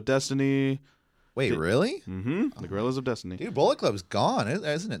Gorilla of Destiny. Wait, really? Mm-hmm. The Gorillas of Destiny. Dude, Bullet Club's gone,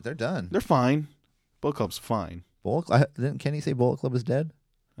 isn't it? They're done. They're fine. Bullet Club's fine. Didn't Kenny say Bullet Club is dead?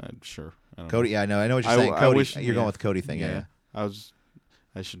 Sure. I don't Cody, know. yeah, I know what you're I- saying. I Cody, wish- you're going yeah. with the Cody thing, yeah.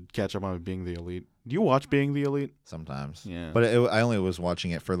 I should catch up on Being the Elite. Do you watch Being the Elite? Sometimes. Yeah. But I only was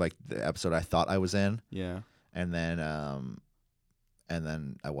watching it for like the episode I thought I was in, Yeah. and then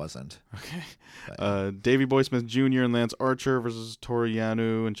I wasn't. Okay. But, Davey Boy Smith Jr. and Lance Archer versus Toru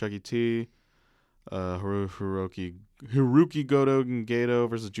Yano and Chucky T. Hiroki Goto and Gato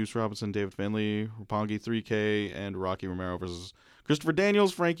versus Juice Robinson, David Finlay, Roppongi 3K, and Rocky Romero versus Christopher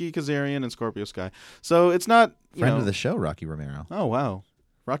Daniels, Frankie Kazarian, and Scorpio Sky. So it's not friend of the show, Rocky Romero. Oh wow,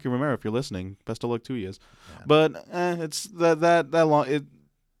 Rocky Romero, if you're listening, best of luck to you. Yeah. But it's that long.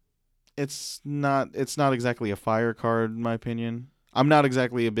 It's not exactly a fire card in my opinion. I'm not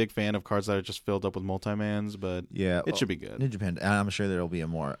exactly a big fan of cards that are just filled up with multi-mans, but Yeah, it should be good. New Japan. And I'm sure there'll be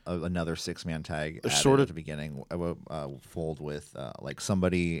another 6-man tag added Sort of- at the beginning. Fold with like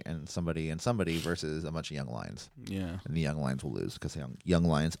somebody and somebody and somebody versus a bunch of young lions, Yeah, and the young lions will lose because young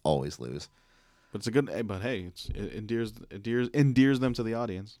lions always lose. but it's a good. But hey, it endears them to the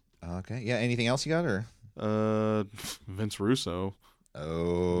audience. Okay, yeah. Anything else you got or? Vince Russo,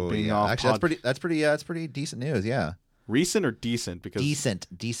 Oh, Being yeah. off Actually, that's pretty decent news. Yeah, recent or decent? Because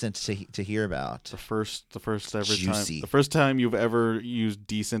decent to hear about. the first ever Juicy. time, the first time you've ever used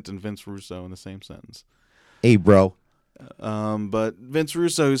decent and Vince Russo in the same sentence. Hey, bro. But Vince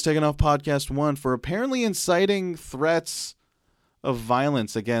Russo, who's taken off Podcast One for apparently inciting threats of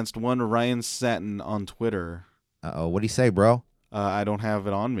violence against one Ryan Satin on Twitter. Oh, what'd he say, bro? I don't have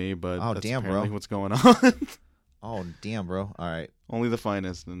it on me, but Oh, that's damn, apparently bro. what's going on. Oh, damn, bro. All right. Only the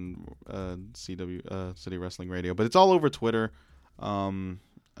finest in City Wrestling Radio, but it's all over Twitter.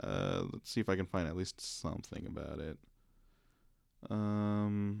 Let's see if I can find at least something about it.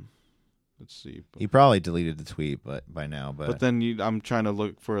 Let's see. He probably deleted the tweet, by now. But then I'm trying to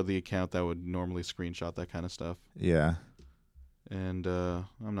look for the account that would normally screenshot that kind of stuff, yeah, and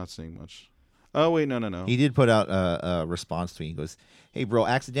I'm not seeing much. Oh wait, no. he did put out a response tweet. He goes, "Hey, bro,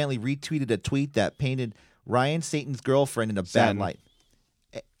 accidentally retweeted a tweet that painted Ryan Satan's girlfriend in a Satin. bad light."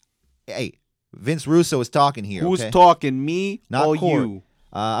 Hey, Vince Russo is talking here. Who's okay? talking, me Not or Court. you?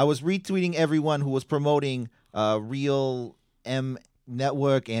 I was retweeting everyone who was promoting Real M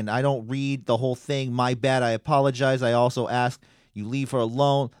Network, and I don't read the whole thing. My bad. I apologize. I also ask you leave her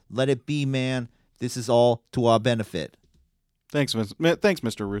alone. Let it be, man. This is all to our benefit. Thanks,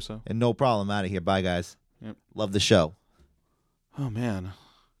 Mr. Russo. And no problem. Out of here. Bye, guys. Yep. Love the show. Oh man,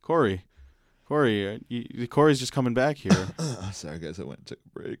 Corey, Corey's just coming back here. Sorry, guys. I went and took a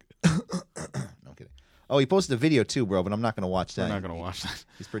break. No, I'm kidding. Oh, he posted a video too, bro, but I'm not going to watch that. We're not gonna watch that.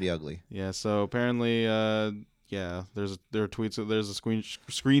 He's pretty ugly. Yeah. So apparently, there are tweets. There's a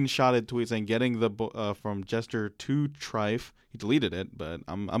screenshotted tweet saying getting the from Jester to Trife. He deleted it, but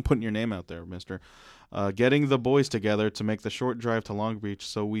I'm putting your name out there, Mister. Getting the boys together to make the short drive to Long Beach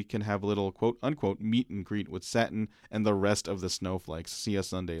so we can have a little quote unquote meet and greet with Satin and the rest of the snowflakes. See you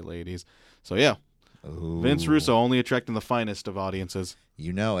Sunday, ladies. So yeah. Ooh. Vince Russo only attracting the finest of audiences.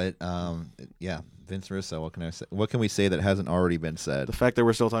 You know it. Yeah, Vince Russo. What can I say? What can we say that hasn't already been said? The fact that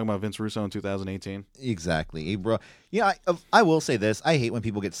we're still talking about Vince Russo in 2018. Exactly, hey, bro. Yeah, I will say this. I hate when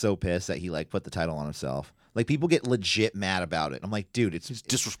people get so pissed that he like put the title on himself. Like people get legit mad about it. I'm like, dude, He's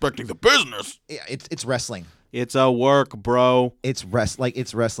disrespecting the business. it's wrestling. It's a work, bro. It's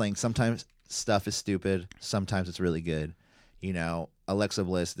wrestling. Sometimes stuff is stupid. Sometimes it's really good. You know, Alexa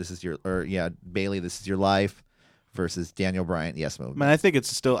Bliss, Bailey, this is your life, versus Daniel Bryan, yes movement. Man, I think it's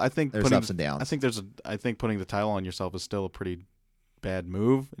still. I think there's ups and downs. I think putting the title on yourself is still a pretty bad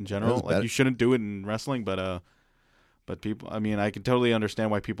move in general. Like better. you shouldn't do it in wrestling, but people. I mean, I can totally understand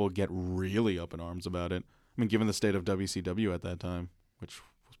why people get really up in arms about it. I mean, given the state of WCW at that time, which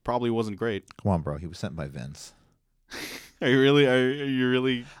probably wasn't great. Come on, bro. He was sent by Vince. Are you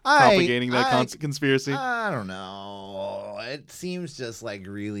really propagating that conspiracy? I don't know. It seems just like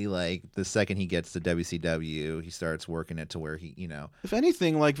really like the second he gets to WCW, he starts working it to where he, you know. If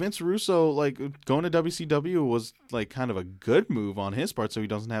anything, like Vince Russo, like going to WCW was like kind of a good move on his part, so he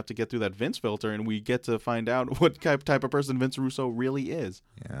doesn't have to get through that Vince filter, and we get to find out what type of person Vince Russo really is.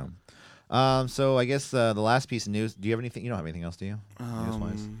 Yeah. So I guess the last piece of news. Do you have anything? You don't have anything else, do you?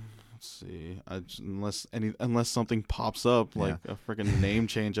 News-wise? Let's see. Unless something pops up like a freaking name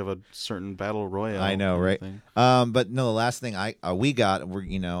change of a certain battle royale. I know, right? But no, the last thing we got, is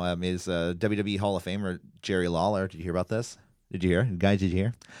WWE Hall of Famer Jerry Lawler. Did you hear about this? Did you hear, guys? Did you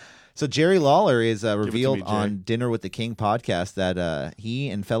hear? So Jerry Lawler is revealed on Dinner with the King podcast that he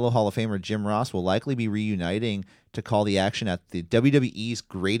and fellow Hall of Famer Jim Ross will likely be reuniting to call the action at the WWE's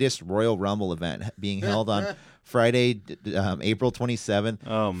greatest Royal Rumble event being held on Friday, April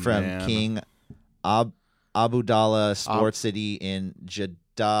 27th from King Abdullah Sports City in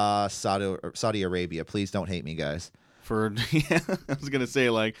Jeddah, Saudi Arabia. Please don't hate me, guys. I was gonna say,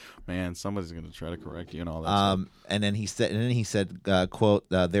 like, man, somebody's gonna try to correct you and all that stuff. And then he said, quote,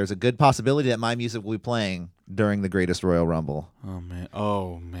 there's a good possibility that my music will be playing during the greatest Royal Rumble.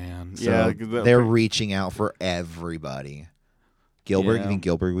 Oh man. So yeah, they're reaching out for everybody. Gilbert, you think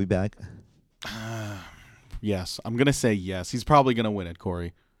Gilbert will be back? Yes, I'm gonna say yes. He's probably gonna win it,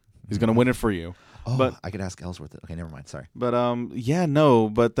 Corey. He's gonna win it for you. Oh, but I could ask Ellsworth. Okay, never mind. Sorry. But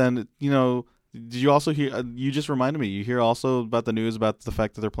But then did you also hear? You just reminded me. You hear also about the news about the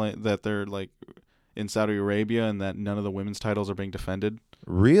fact that they're like in Saudi Arabia and that none of the women's titles are being defended.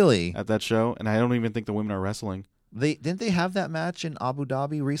 Really? At that show, and I don't even think the women are wrestling. Didn't they have that match in Abu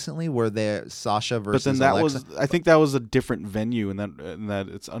Dhabi recently where they're Sasha versus? But then Alexa? I think that was a different venue, and that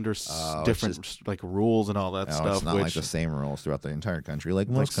it's under different like rules and all that stuff. It's not like the same rules throughout the entire country, like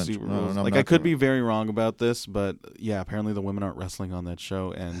most countries. I could be very wrong about this, but yeah, apparently the women aren't wrestling on that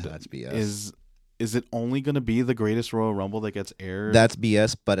show, and that's BS. Is it only going to be the greatest Royal Rumble that gets aired? That's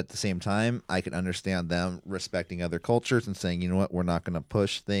BS, but at the same time, I can understand them respecting other cultures and saying, you know what, we're not going to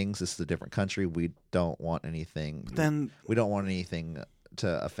push things. This is a different country. We don't want anything. We don't want anything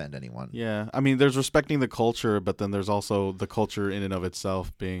to offend anyone. Yeah, I mean, there's respecting the culture, but then there's also the culture in and of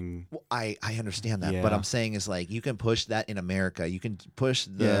itself being. Well, I understand that, but I'm saying is like you can push that in America. You can push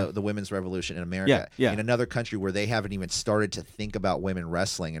the women's revolution in America. Yeah. In another country where they haven't even started to think about women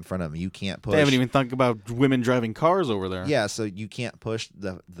wrestling in front of them, you can't push. They haven't even thought about women driving cars over there. Yeah, so you can't push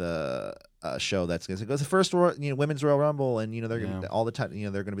the show that's going to go the first women's Royal Rumble, and they're gonna, all the time.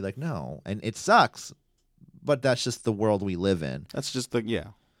 They're going to be like no, and it sucks. But that's just the world we live in. That's just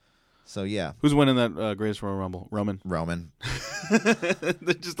So yeah. Who's winning that greatest Royal Rumble? Roman.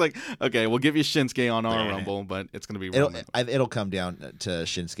 They're just like, okay, we'll give you Shinsuke on our Rumble, but it's going to be Roman. It'll come down to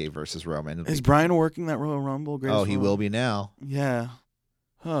Shinsuke versus Roman. Is Brian working that Royal Rumble? He will be now. Yeah.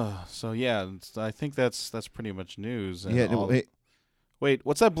 So yeah, I think that's pretty much news. Wait,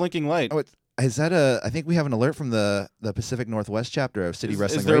 what's that blinking light? Oh, is that I think we have an alert from the Pacific Northwest chapter of City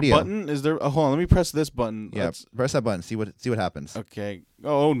Wrestling Radio. Is there a button? Is there? Hold on, let me press this button. Yeah, press that button. See what happens. Okay.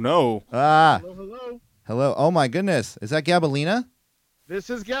 Oh no. Hello. Oh my goodness. Is that Gabalina? This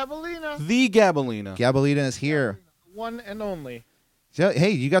is Gabalina. The Gabalina. Gabalina is here. One and only. So,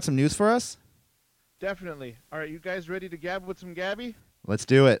 hey, you got some news for us? Definitely. All right, you guys ready to gab with some Gabby? Let's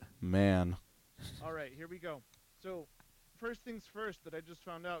do it. Man. All right, here we go. So, first things first that I just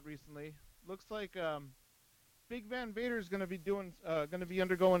found out recently. Looks like Big Van Vader is going to be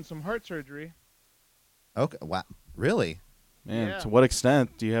undergoing some heart surgery. Okay. Wow. Really? Man, to what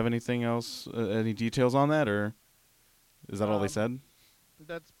extent? Do you have anything else? Any details on that, or? Is that all they Um, said?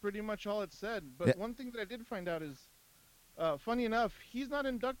 That's pretty much all it said. But Yeah. one thing that I did find out is, funny enough, he's not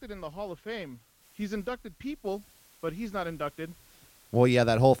inducted in the Hall of Fame. He's inducted people, but he's not inducted. Well, yeah,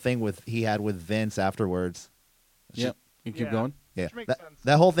 that whole thing he had with Vince afterwards. Yep. You keep Yeah. going. Yeah, Which makes that, sense.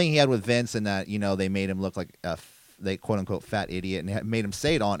 that whole thing he had with Vince, and that they made him look like they quote unquote fat idiot, and made him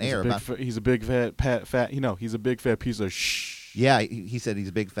say it on air. He's a big fat. He's a big fat piece of shh. Yeah, he said he's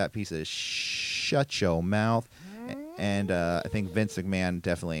a big fat piece of shut your mouth, and I think Vince McMahon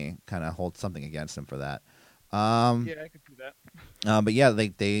definitely kind of holds something against him for that. Yeah, I could see that. But yeah,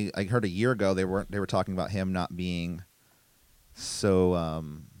 I heard a year ago they were talking about him not being so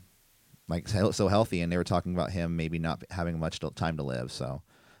so healthy, and they were talking about him maybe not having much time to live. So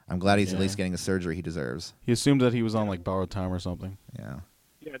I'm glad he's at Yeah. least getting the surgery he deserves. He assumed that he was on like borrowed time or something. Yeah.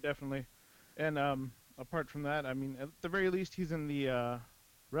 Yeah, definitely. And apart from that, I mean, at the very least, he's in the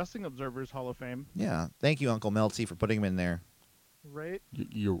Wrestling Observer's Hall of Fame, Yeah. Thank you, Uncle Melty, for putting him in there. right?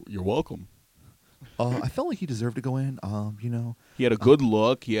 You're welcome. I felt like he deserved to go in. He had a good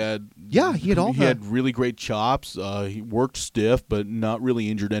look. He had he had all he the- had really great chops. He worked stiff, but not really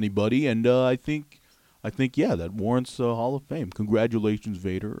injured anybody. And I think yeah, that warrants Hall of Fame. Congratulations,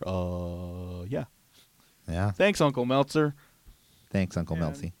 Vader. Yeah. Yeah. Thanks, Uncle Meltzer. Thanks, Uncle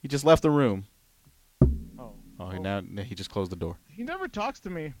And- Melty. He just left the room. Oh. Now he just closed the door. He never talks to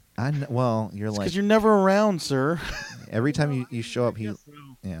me. Well, you're It's like because you're never around, sir. every time you show up, I guess so.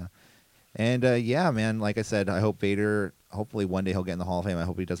 yeah. And yeah, man, like I said, I hope Vader. Hopefully, one day he'll get in the Hall of Fame. I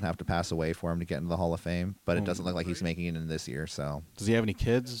hope he doesn't have to pass away for him to get into the Hall of Fame. But it doesn't look like he's making it in this year. So, Does he have any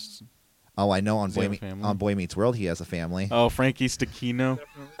kids? oh, I know on Does he have a family? Boy Meets World, he has a family. Oh, Frankie Stachino.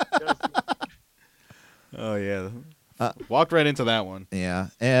 Definitely. Oh yeah. Uh, Walked right into that one. Yeah.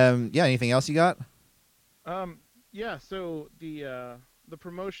 Yeah. Anything else you got? Yeah. So the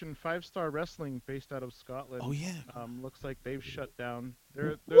promotion 5-Star Wrestling, based out of Scotland. Oh yeah. Looks like they've shut down.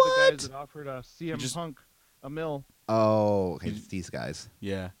 They're What? the guys that offered CM just- Punk a mill. Oh, okay, it's these guys.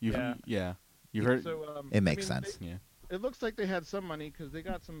 Yeah. Yeah. You heard. So It makes I mean, sense. Yeah. It looks like they had some money because they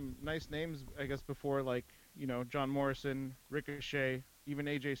got some nice names, I guess, before, like, John Morrison, Ricochet, even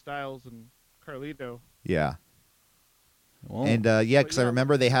AJ Styles and Carlito. Yeah. Well, And yeah, because I yeah.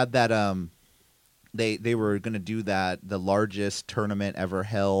 remember they had that. They were gonna do that, the largest tournament ever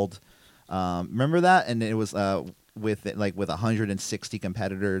held. Remember that? And it was with 160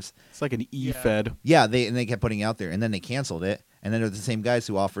 competitors. it's like an Yeah. E-Fed. Yeah, they kept putting it out there, and then they canceled it. And then they're the same guys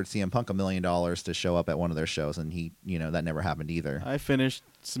who offered CM Punk $1 million to show up at one of their shows, and he, that never happened either. I finished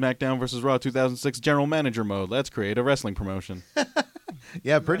SmackDown vs. Raw 2006 General Manager mode. Let's create a wrestling promotion.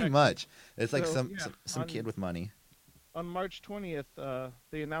 Yeah, pretty Exactly. much. It's like So, some on- kid with money. On March 20th,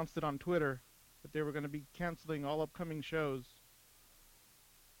 they announced it on Twitter that they were going to be canceling all upcoming shows.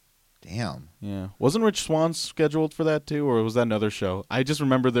 Damn. Yeah. Wasn't Rich Swann scheduled for that too, or was that another show? I just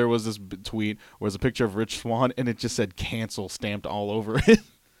remember there was this tweet where it was a picture of Rich Swann and it just said cancel stamped all over it.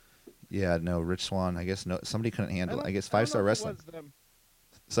 Yeah, no, Rich Swann. I guess somebody couldn't handle it. I guess don't 5-Star know if it Wrestling. was them.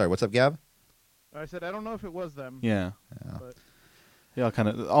 Sorry, what's up, Gab? I said I don't know if it was them. Yeah. Yeah. But Yeah, kind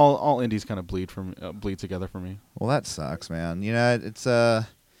of all indies kind of bleed together for me. Well, that sucks, man.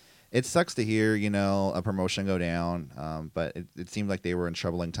 It sucks to hear, a promotion go down. But it seemed like they were in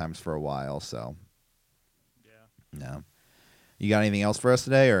troubling times for a while. So, yeah. no. You got anything else for us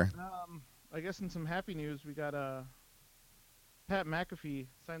today, or? I guess in some happy news, we got Pat McAfee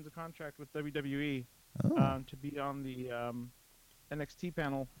signs a contract with WWE Oh. to be on the NXT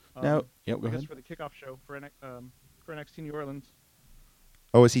panel. Now, yeah, go I guess ahead. for the kickoff show for NXT New Orleans.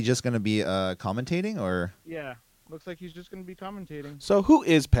 Oh, is he just going to be commentating, or? Yeah, looks like he's just going to be commentating. So who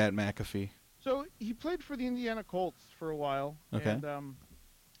is Pat McAfee? So he played for the Indiana Colts for a while. Okay. And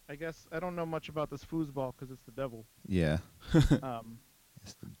I guess I don't know much about this foosball because it's the devil. Yeah, Um,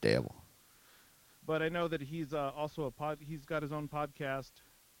 it's the devil. but I know that he's also he's got his own podcast,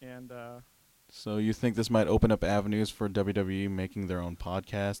 and So you think this might open up avenues for WWE making their own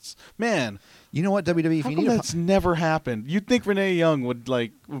podcasts? Man, You know what, WWE? If how you come need that's never happened? You'd think Renee Young would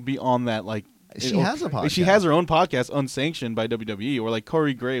be on that She has a podcast. She has her own podcast unsanctioned by WWE, or like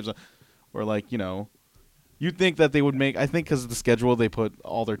Corey Graves, or you'd think that they would make. I think because of the schedule they put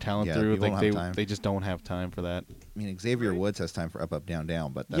all their talent Yeah, through, people don't have time. they just don't have time for that. I mean, Xavier Woods has time for up, up, down,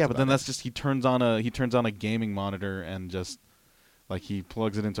 down, but that's Yeah, but then about that's just he turns on a gaming monitor and just like he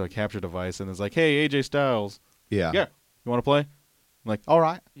plugs it into a capture device and is like, "Hey, AJ Styles, it. Yeah. yeah, you want to play?" I'm like, "All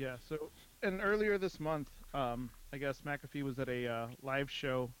right." yeah. So and earlier this month, I guess McAfee was at a live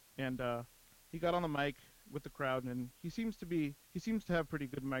show, and he got on the mic with the crowd, and he seems to have pretty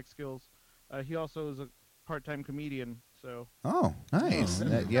good mic skills. He also is a part-time comedian, so Oh, nice.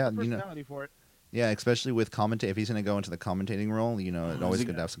 Oh, Yeah, personality for it. Yeah, especially with commentate. If he's going to go into the commentating role, it's always he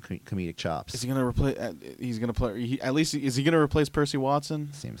good to have some comedic chops. Is he gonna replace? He's gonna play. At least is he gonna replace Percy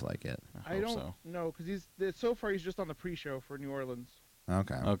Watson? Seems like it. I hope don't so. know because so far he's just on the pre-show for New Orleans.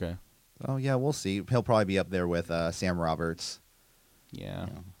 Okay. Okay. Oh yeah, we'll see. He'll probably be up there with Sam Roberts. Yeah.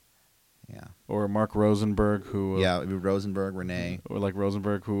 Yeah. Or Mark Rosenberg, who Yeah, Rosenberg, Renee. or like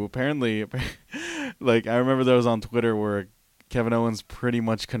Rosenberg, who apparently, like I remember there was on Twitter where Kevin Owens pretty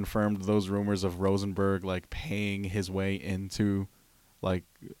much confirmed those rumors of Rosenberg like paying his way into like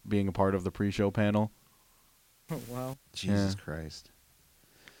being a part of the pre-show panel. Oh wow. Jesus Christ.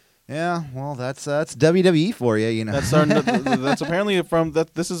 Yeah, well, that's WWE for you, That's our. That's apparently from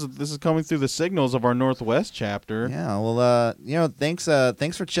that. This is coming through the signals of our Northwest chapter. Yeah, well, thanks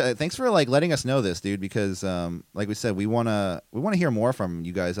for like letting us know this, dude, because like we said, we wanna hear more from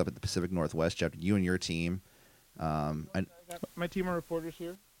you guys up at the Pacific Northwest chapter, you and your team. And I got my team of reporters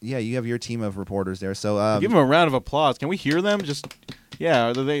here. yeah, you have your team of reporters there. So Give them a round of applause. Can we hear them? Just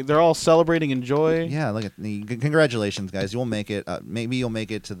yeah, they're all celebrating in joy. yeah, look at congratulations, guys. You'll make it. Maybe you'll make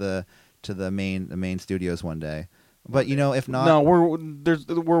it to the main studios one day. But if not, No, we're 1A.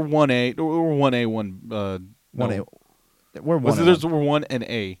 We're 1A, 1A. We're one. We're 1 and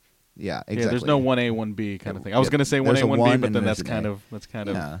A. Yeah, exactly. Yeah, there's no 1A, 1B kind of thing. I was Yep. gonna say There's 1A, a 1B, one but and then there's that's an kind A.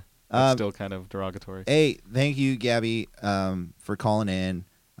 of Yeah. that's still kind of derogatory. Hey, thank you, Gabby, for calling in.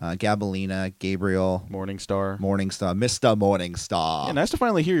 Gabelina, Gabriel, Morningstar. Morningstar, Mr. Morningstar. Yeah, nice to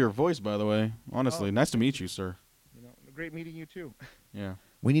finally hear your voice, by the way. Honestly, nice to meet you, sir. Great meeting you too. Yeah.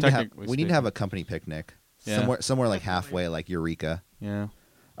 we need to Technically have a company picnic Yeah. somewhere like halfway, like Eureka. Yeah.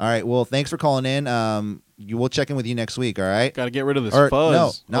 All right. Well, thanks for calling in. We'll check in with you next week. All right. Got to get rid of this Or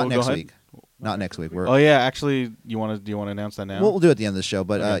fuzz. no, not Oh, go next ahead. week. Not next week. Oh yeah, actually, do you want to announce that now? We'll do it at the end of the show,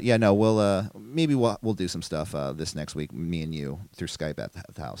 but Okay. yeah, no, we'll do some stuff this next week, me and you through Skype at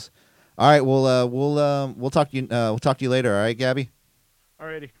the house. All right, we'll talk to you. We'll talk to you later. All right, Gabby.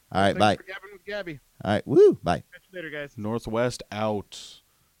 Alrighty. All right, Thanks bye. for gabbing with Gabby. All right, woo, bye. Catch you later, guys. Northwest out.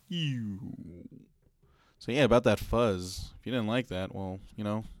 You. So yeah, about that fuzz. If you didn't like that, well,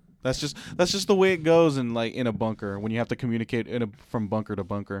 that's just the way it goes in a bunker when you have to communicate from bunker to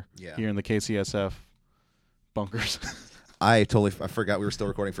bunker. Yeah. Here in the KCSF bunkers. I forgot we were still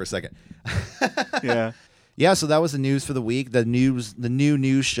recording for a second. Yeah. Yeah, so that was the news for the week. The new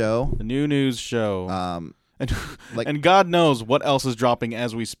news show. The new news show. And like- and God knows what else is dropping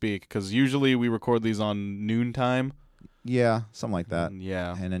as we speak, because usually we record these on noontime. Yeah, something like that.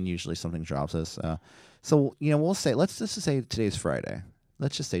 Yeah. And then usually something drops us. So we'll say let's just say today's Friday.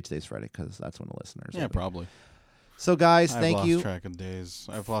 Let's just say today's Friday because that's when the listeners. Yeah, open. probably. So guys, I've thank lost you. track of days.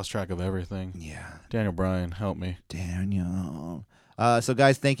 I've lost track of everything. Yeah, Daniel Bryan, help me. Daniel. So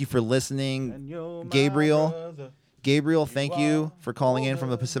guys, thank you for listening. Gabriel, thank you for calling in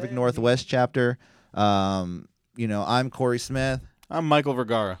from the Pacific Northwest chapter. I'm Corey Smith. I'm Michael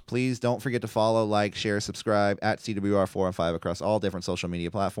Vergara. Please don't forget to follow, like, share, subscribe at CWR415 across all different social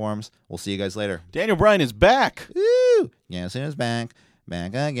media platforms. We'll see you guys later. Daniel Bryan is back. Woo! Yes, it's back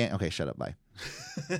again. Okay, shut up. Bye.